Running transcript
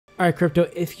All right, Crypto,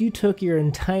 if you took your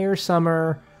entire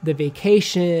summer, the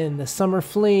vacation, the summer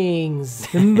flings,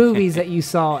 the movies that you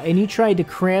saw, and you tried to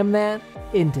cram that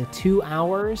into 2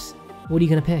 hours, what are you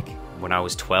going to pick? When I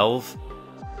was 12?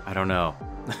 I don't know.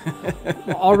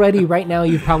 Well, already, right now,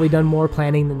 you've probably done more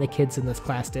planning than the kids in this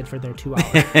class did for their 2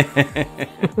 hours.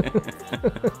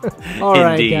 All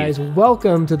right, Indeed. guys,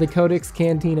 welcome to the CodeX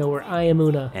Cantina, where I am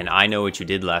Una. And I know what you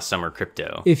did last summer,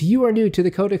 Crypto. If you are new to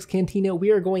the CodeX Cantina, we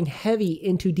are going heavy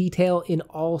into detail in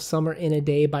All Summer in a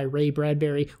Day by Ray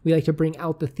Bradbury. We like to bring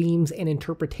out the themes and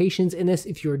interpretations in this.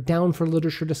 If you're down for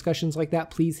literature discussions like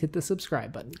that, please hit the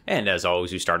subscribe button. And as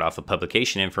always, we start off with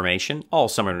publication information. All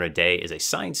Summer in a Day is a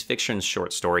science fiction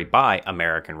short story by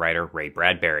American writer Ray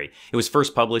Bradbury. It was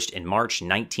first published in March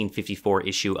 1954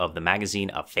 issue of the magazine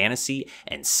of fantasy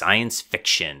and science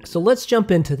fiction. So let's jump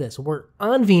into this. We're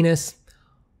on Venus,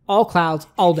 all clouds,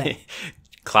 all day.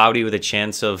 Cloudy with a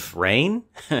chance of rain?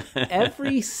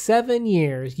 Every 7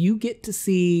 years, you get to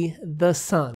see the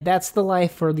sun. That's the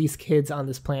life for these kids on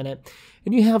this planet.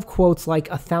 And you have quotes like,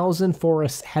 1,000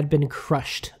 forests had been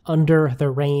crushed under the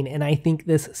rain. And I think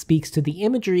this speaks to the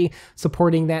imagery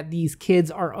supporting that these kids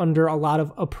are under a lot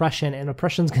of oppression. And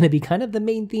oppression is going to be kind of the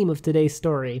main theme of today's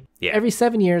story. Yeah. Every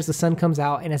 7 years, the sun comes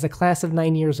out. And as a class of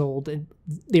 9 years old, and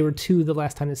they were 2 the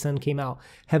last time the sun came out,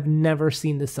 have never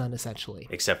seen the sun, essentially.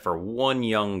 Except for one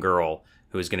young girl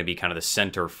who is going to be kind of the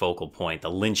center focal point,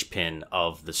 the linchpin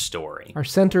of the story. Our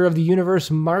center of the universe,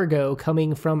 Margot,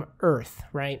 coming from Earth,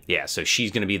 right? Yeah, so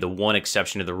she's going to be the one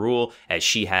exception to the rule, as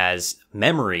she has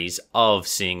memories of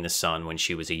seeing the sun when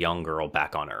she was a young girl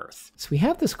back on Earth. So we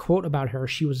have this quote about her.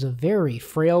 She was a very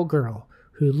frail girl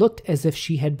who looked as if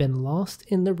she had been lost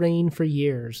in the rain for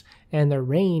years, and the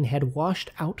rain had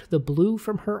washed out the blue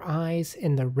from her eyes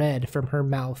and the red from her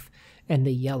mouth and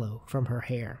the yellow from her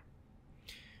hair.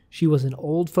 She was an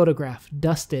old photograph,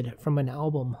 dusted from an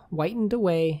album, whitened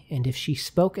away, and if she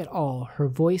spoke at all, her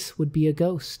voice would be a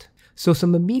ghost. So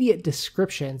some immediate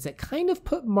descriptions that kind of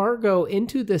put Margot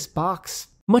into this box,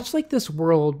 much like this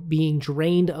world being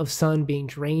drained of sun, being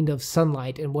drained of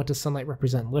sunlight. And what does sunlight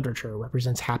represent? Literature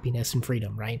represents happiness and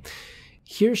freedom, right?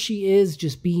 Here she is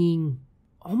just being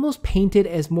almost painted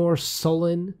as more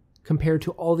sullen compared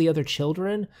to all the other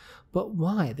children. But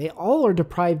why? They all are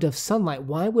deprived of sunlight.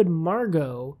 Why would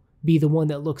Margot be the one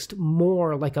that looks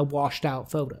more like a washed out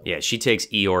photo? Yeah, she takes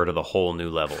Eeyore to the whole new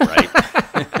level,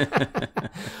 right?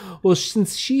 Well,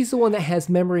 since she's the one that has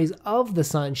memories of the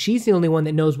sun, she's the only one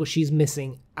that knows what she's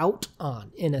missing out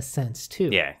on, in a sense, too.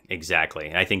 Yeah, exactly.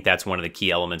 And I think that's one of the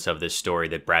key elements of this story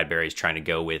that Bradbury's trying to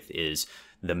go with, is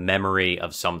the memory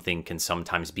of something can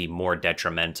sometimes be more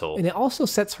detrimental. And it also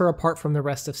sets her apart from the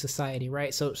rest of society,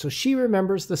 right? So she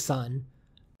remembers the sun.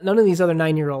 None of these other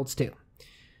 9-year-olds do.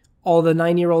 All the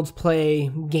 9-year-olds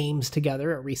play games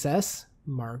together at recess.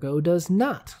 Margot does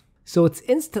not. So it's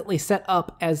instantly set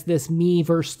up as this me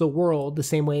versus the world, the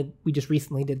same way we just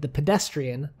recently did The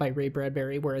Pedestrian by Ray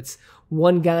Bradbury, where it's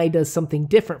one guy does something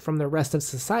different from the rest of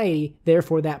society,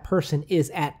 therefore that person is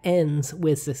at ends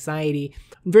with society.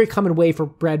 A very common way for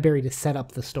Bradbury to set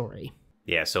up the story.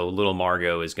 Yeah, so little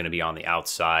Margot is going to be on the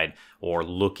outside, or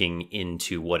looking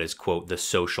into what is, quote, the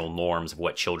social norms of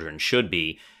what children should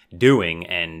be doing,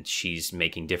 and she's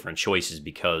making different choices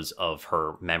because of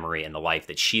her memory, and the life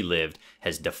that she lived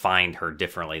has defined her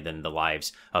differently than the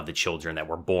lives of the children that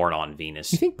were born on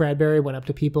Venus. You think Bradbury went up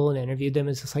to people and interviewed them and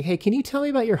was just like, hey, can you tell me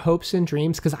about your hopes and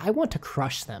dreams? Because I want to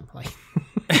crush them. Like,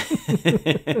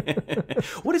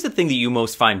 what is the thing that you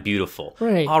most find beautiful?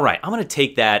 Right. All right, I'm going to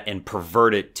take that and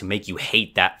pervert it to make you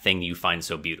hate that thing you find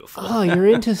so beautiful. Oh, you're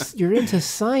into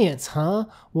science, huh?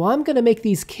 Well, I'm going to make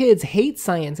these kids hate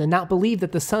science and not believe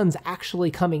that the sun's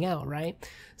actually coming out, right?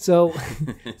 So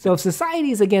if society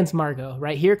is against Margot,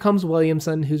 right, here comes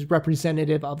Williamson, who's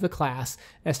representative of the class.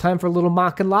 It's time for a little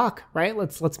mock and lock, right?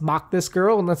 Let's mock this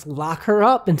girl and let's lock her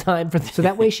up in time so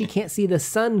that way she can't see the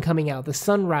sun coming out, the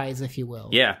sunrise, if you will.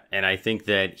 Yeah, and I think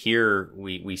that here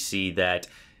we see that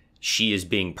she is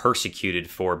being persecuted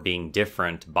for being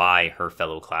different by her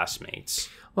fellow classmates.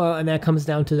 Well, and that comes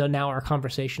down to now our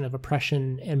conversation of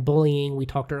oppression and bullying. We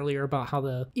talked earlier about how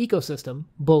the ecosystem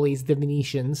bullies the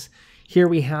Venetians. Here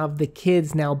we have the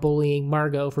kids now bullying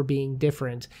Margot for being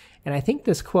different. And I think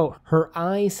this quote, "her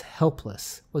eyes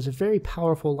helpless," was a very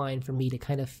powerful line for me to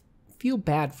kind of feel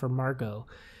bad for Margot.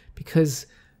 Because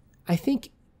I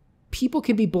think people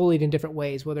can be bullied in different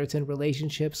ways, whether it's in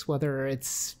relationships, whether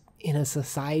it's in a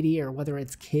society, or whether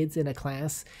it's kids in a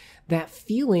class. That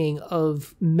feeling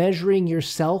of measuring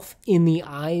yourself in the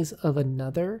eyes of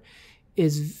another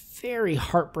is very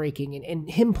heartbreaking. And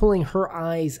him pulling her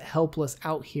eyes helpless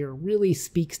out here really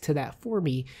speaks to that for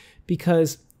me,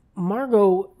 because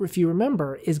Margot, if you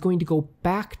remember, is going to go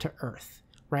back to Earth,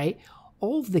 right?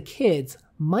 All of the kids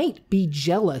might be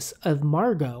jealous of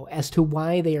Margot as to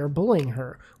why they are bullying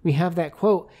her. We have that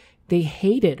quote, "They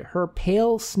hated her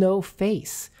pale snow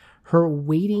face, her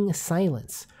waiting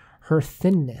silence, her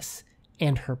thinness,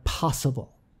 and her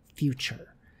possible future."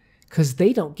 Because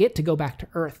they don't get to go back to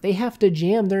Earth. They have to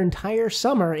jam their entire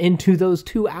summer into those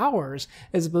 2 hours,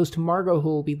 as opposed to Margot, who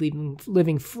will be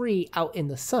living free out in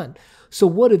the sun. So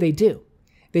what do?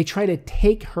 They try to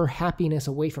take her happiness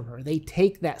away from her. They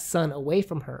take that sun away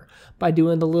from her by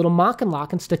doing the little mock and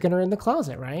lock and sticking her in the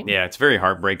closet, right? Yeah, it's very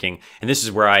heartbreaking. And this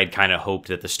is where I had kind of hoped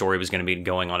that the story was going to be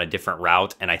going on a different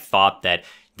route. And I thought that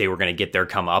they were going to get their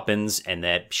comeuppance and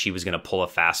that she was going to pull a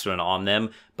fast one on them.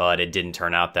 But it didn't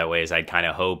turn out that way as I'd kind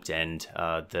of hoped. And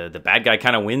the bad guy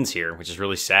kind of wins here, which is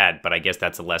really sad. But I guess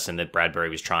that's a lesson that Bradbury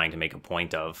was trying to make a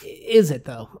point of. Is it,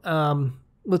 though?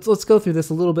 Let's go through this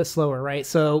a little bit slower, right?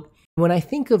 So when I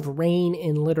think of rain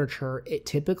in literature, it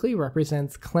typically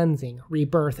represents cleansing,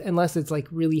 rebirth, unless it's like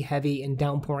really heavy and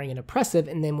downpouring and oppressive,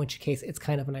 and in which case it's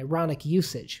kind of an ironic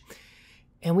usage.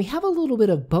 And we have a little bit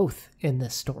of both in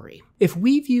this story. If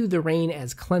we view the rain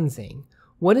as cleansing,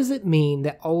 what does it mean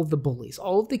that all of the bullies,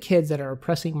 all of the kids that are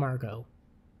oppressing Margot,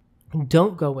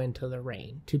 don't go into the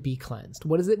rain to be cleansed?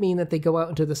 What does it mean that they go out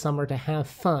into the summer to have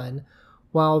fun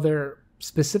while they're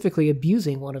specifically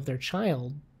abusing one of their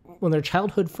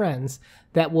childhood friends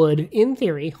that would, in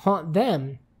theory, haunt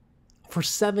them for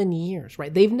 7 years,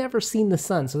 right? They've never seen the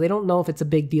sun, so they don't know if it's a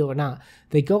big deal or not.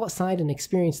 They go outside and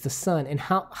experience the sun, and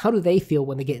how do they feel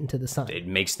when they get into the sun? It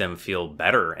makes them feel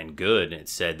better and good. It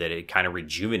said that it kind of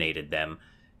rejuvenated them,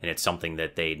 and it's something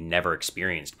that they'd never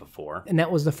experienced before. And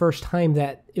that was the first time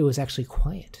that it was actually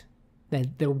quiet,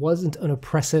 that there wasn't an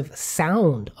oppressive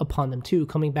sound upon them too,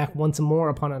 coming back once more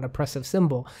upon an oppressive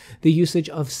symbol. The usage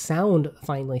of sound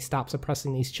finally stops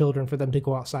oppressing these children for them to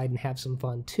go outside and have some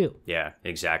fun too. Yeah,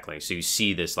 exactly. So you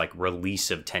see this like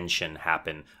release of tension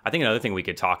happen. I think another thing we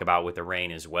could talk about with the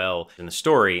rain as well in the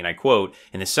story, and I quote,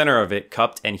 "In the center of it,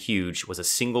 cupped and huge, was a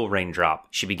single raindrop.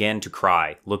 She began to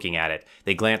cry, looking at it.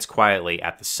 They glanced quietly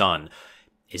at the sun."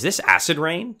 Is this acid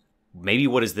rain? Maybe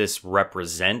what does this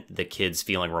represent? The kids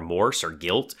feeling remorse or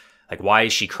guilt? Like, why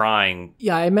is she crying?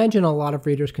 Yeah, I imagine a lot of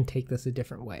readers can take this a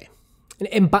different way.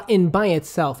 And by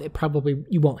itself, it probably,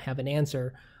 you won't have an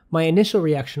answer. My initial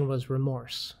reaction was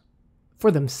remorse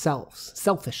for themselves,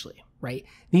 selfishly, right?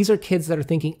 These are kids that are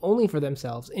thinking only for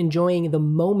themselves, enjoying the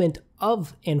moment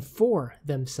of and for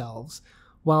themselves,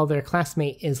 while their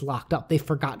classmate is locked up. They've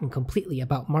forgotten completely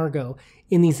about Margot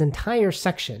in this entire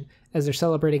section as they're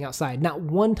celebrating outside. Not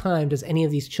one time does any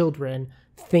of these children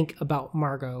think about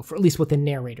Margot, for at least what the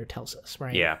narrator tells us,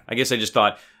 right? Yeah, I guess I just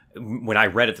thought, when I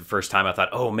read it the first time, I thought,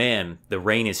 oh man, the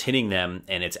rain is hitting them,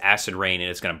 and it's acid rain, and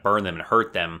it's going to burn them and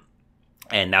hurt them,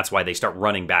 and that's why they start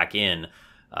running back in.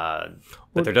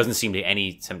 But there doesn't seem to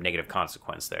be some negative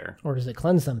consequence there. Or does it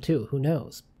cleanse them too? Who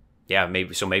knows? Yeah,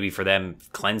 maybe for them,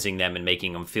 cleansing them and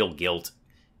making them feel guilt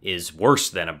is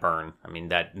worse than a burn. I mean,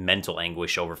 that mental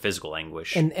anguish over physical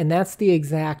anguish. And that's the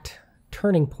exact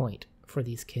turning point for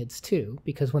these kids too,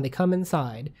 because when they come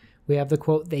inside, we have the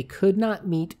quote, "They could not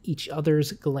meet each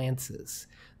other's glances.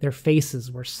 Their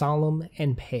faces were solemn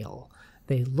and pale.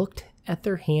 They looked at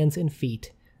their hands and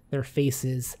feet, their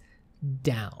faces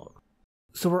down."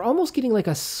 So we're almost getting like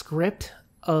a script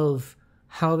of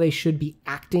how they should be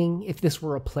acting if this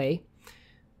were a play,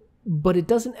 but it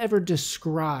doesn't ever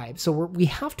describe. So we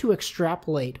have to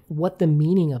extrapolate what the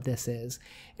meaning of this is.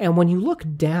 And when you look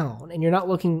down and you're not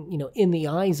looking, in the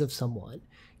eyes of someone,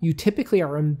 you typically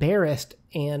are embarrassed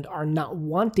and are not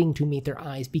wanting to meet their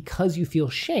eyes because you feel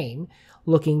shame.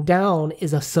 Looking down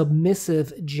is a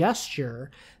submissive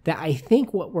gesture that I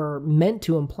think what we're meant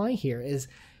to imply here is,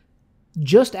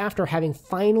 just after having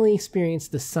finally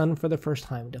experienced the sun for the first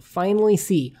time, to finally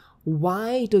see,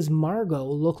 why does Margot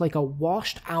look like a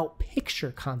washed out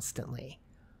picture constantly?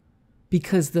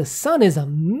 Because the sun is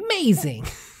amazing.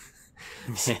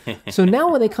 So now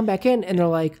when they come back in and they're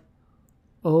like,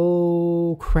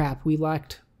 oh crap, we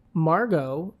locked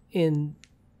Margot in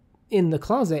the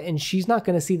closet and she's not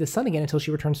going to see the sun again until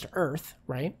she returns to Earth,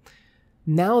 right?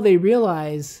 Now they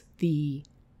realize the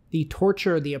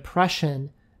torture, the oppression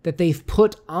that they've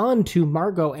put onto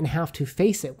Margot and have to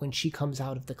face it when she comes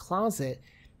out of the closet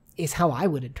is how I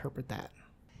would interpret that.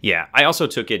 Yeah, I also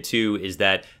took it too, is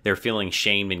that they're feeling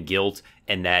shame and guilt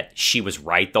and that she was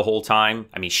right the whole time.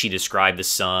 I mean, she described the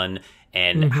sun,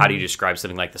 and how do you describe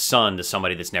something like the sun to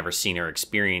somebody that's never seen or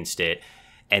experienced it?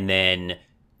 And then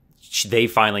they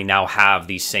finally now have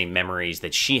these same memories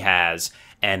that she has,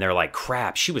 and they're like,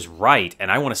 crap, she was right,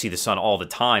 and I want to see the sun all the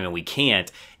time, and we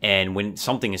can't. And when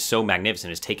something is so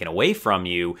magnificent is taken away from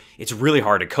you, it's really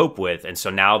hard to cope with. And so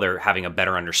now they're having a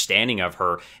better understanding of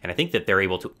her, and I think that they're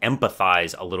able to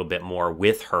empathize a little bit more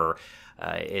with her.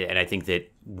 And I think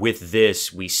that with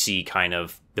this, we see kind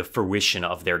of the fruition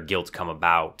of their guilt come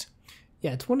about.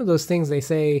 Yeah, it's one of those things they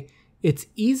say, it's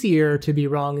easier to be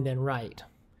wrong than right,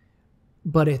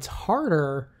 but it's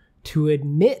harder to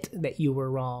admit that you were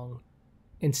wrong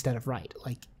instead of right.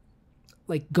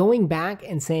 Like going back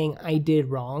and saying I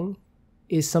did wrong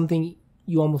is something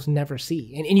you almost never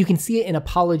see. And you can see it in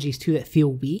apologies too that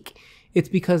feel weak. It's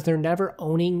because they're never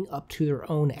owning up to their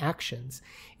own actions.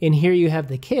 And here you have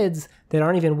the kids that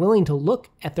aren't even willing to look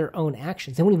at their own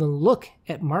actions. They won't even look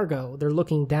at Margot. They're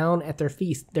looking down at their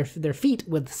feet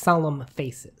with solemn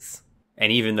faces.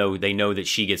 And even though they know that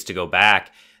she gets to go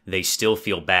back, they still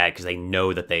feel bad because they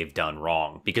know that they've done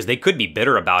wrong. Because they could be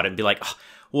bitter about it and be like, oh,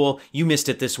 well, you missed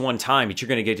it this one time, but you're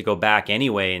going to get to go back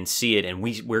anyway and see it. And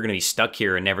we're going to be stuck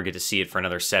here and never get to see it for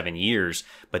another 7 years.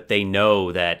 But they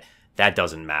know that that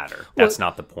doesn't matter. That's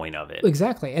not the point of it.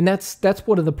 Exactly. And that's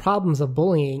one of the problems of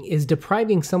bullying is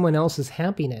depriving someone else's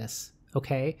happiness.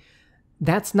 Okay.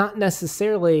 That's not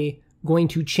necessarily going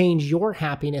to change your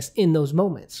happiness in those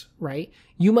moments, right?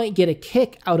 You might get a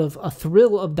kick out of a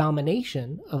thrill of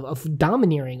domination, of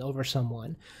domineering over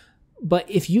someone. But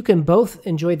if you can both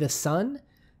enjoy the sun,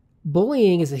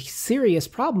 bullying is a serious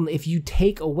problem if you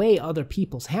take away other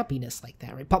people's happiness like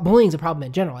that, right? Bullying is a problem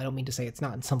in general. I don't mean to say it's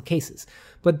not in some cases.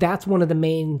 But that's one of the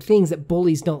main things that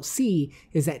bullies don't see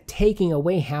is that taking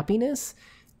away happiness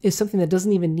is something that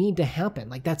doesn't even need to happen.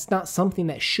 Like that's not something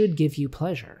that should give you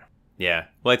pleasure. Yeah.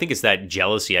 Well, I think it's that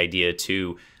jealousy idea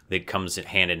too that comes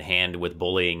hand in hand with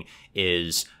bullying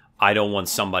is I don't want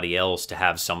somebody else to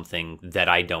have something that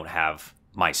I don't have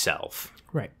myself.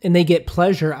 Right. And they get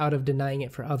pleasure out of denying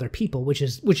it for other people, which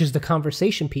is the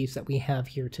conversation piece that we have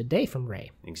here today from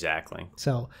Ray. Exactly.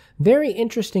 So, very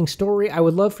interesting story. I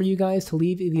would love for you guys to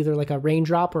leave either like a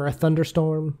raindrop or a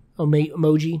thunderstorm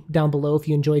emoji down below if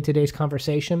you enjoyed today's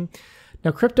conversation.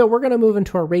 Now, Crypto, we're going to move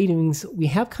into our ratings. We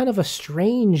have kind of a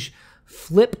strange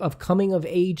flip of coming of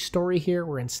age story here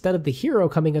where instead of the hero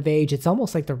coming of age, it's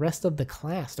almost like the rest of the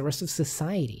class, the rest of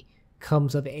society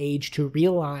comes of age to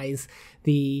realize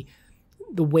the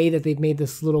way that they've made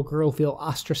this little girl feel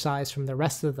ostracized from the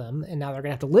rest of them. And now they're going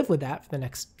to have to live with that for the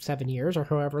next 7 years or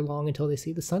however long until they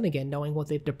see the sun again, knowing what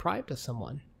they've deprived of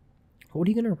someone. What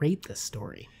are you going to rate this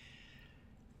story?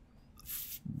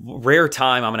 Rare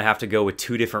time, I'm going to have to go with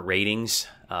 2 different ratings.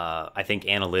 I think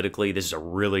analytically, this is a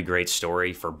really great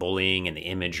story for bullying and the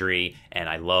imagery, and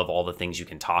I love all the things you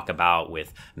can talk about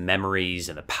with memories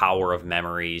and the power of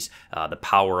memories, the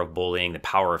power of bullying, the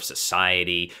power of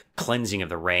society, cleansing of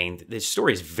the rain. This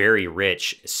story is very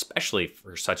rich, especially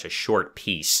for such a short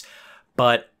piece,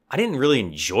 but I didn't really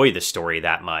enjoy the story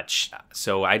that much.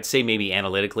 So I'd say maybe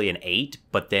analytically an 8,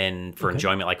 but then for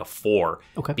enjoyment like a 4.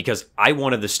 Okay. Because I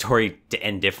wanted the story to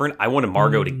end different. I wanted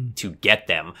Margot to get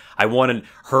them. I wanted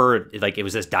her, like it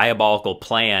was this diabolical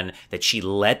plan that she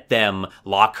let them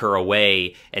lock her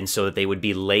away and so that they would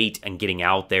be late and getting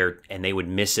out there and they would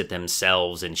miss it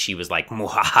themselves. And she was like,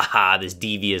 mwahaha, this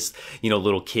devious,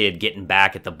 little kid getting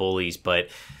back at the bullies. But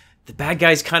the bad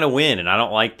guys kind of win, and I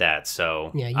don't like that,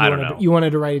 so I don't know. You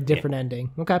wanted to write a different ending.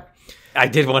 Okay. I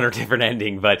did want a different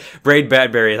ending, but Ray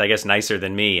Bradbury is, I guess, nicer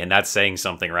than me, and that's saying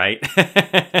something, right?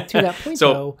 To that point,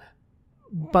 though,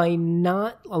 by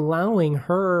not allowing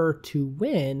her to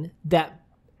win, that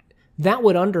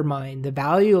would undermine the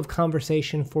value of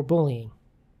conversation for bullying,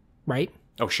 right?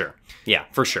 Oh, sure. Yeah,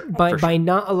 for sure. By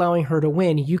not allowing her to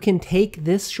win, you can take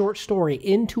this short story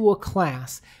into a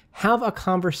class, have a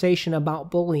conversation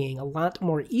about bullying a lot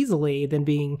more easily than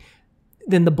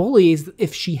the bullies,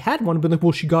 if she had one, but like,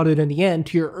 well, she got it in the end.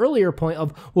 To your earlier point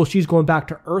of, well, she's going back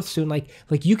to Earth soon. Like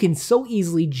you can so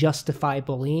easily justify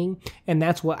bullying, and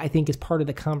that's what I think is part of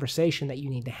the conversation that you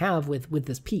need to have with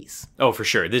this piece. Oh, for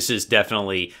sure. This is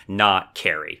definitely not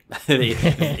Carrie.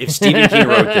 If Stephen King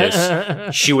wrote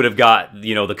this, she would have got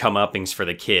the comeuppings for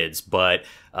the kids, but.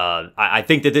 I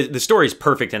think that the story is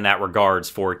perfect in that regards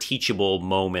for teachable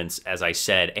moments, as I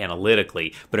said,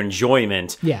 analytically, but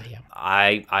enjoyment. Yeah.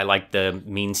 I like the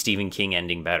mean Stephen King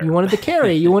ending better. You wanted to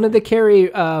carry.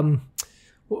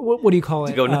 What do you call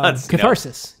it? To go nuts.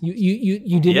 Catharsis.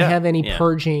 You didn't have any yeah.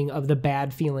 purging of the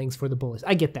bad feelings for the bullies.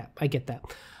 I get that.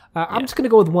 I'm just going to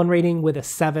go with 1 rating with a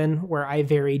 7, where I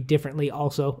vary differently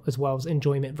also, as well as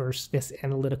enjoyment versus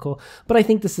analytical. But I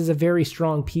think this is a very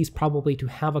strong piece probably to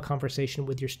have a conversation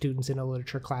with your students in a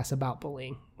literature class about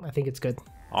bullying. I think it's good.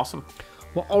 Awesome.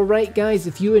 Well, all right, guys,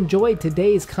 if you enjoyed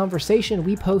today's conversation,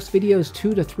 we post videos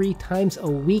 2 to 3 times a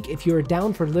week. If you're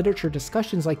down for literature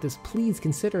discussions like this, please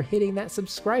consider hitting that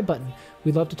subscribe button.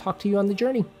 We'd love to talk to you on the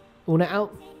journey. Una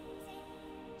out.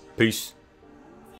 Peace.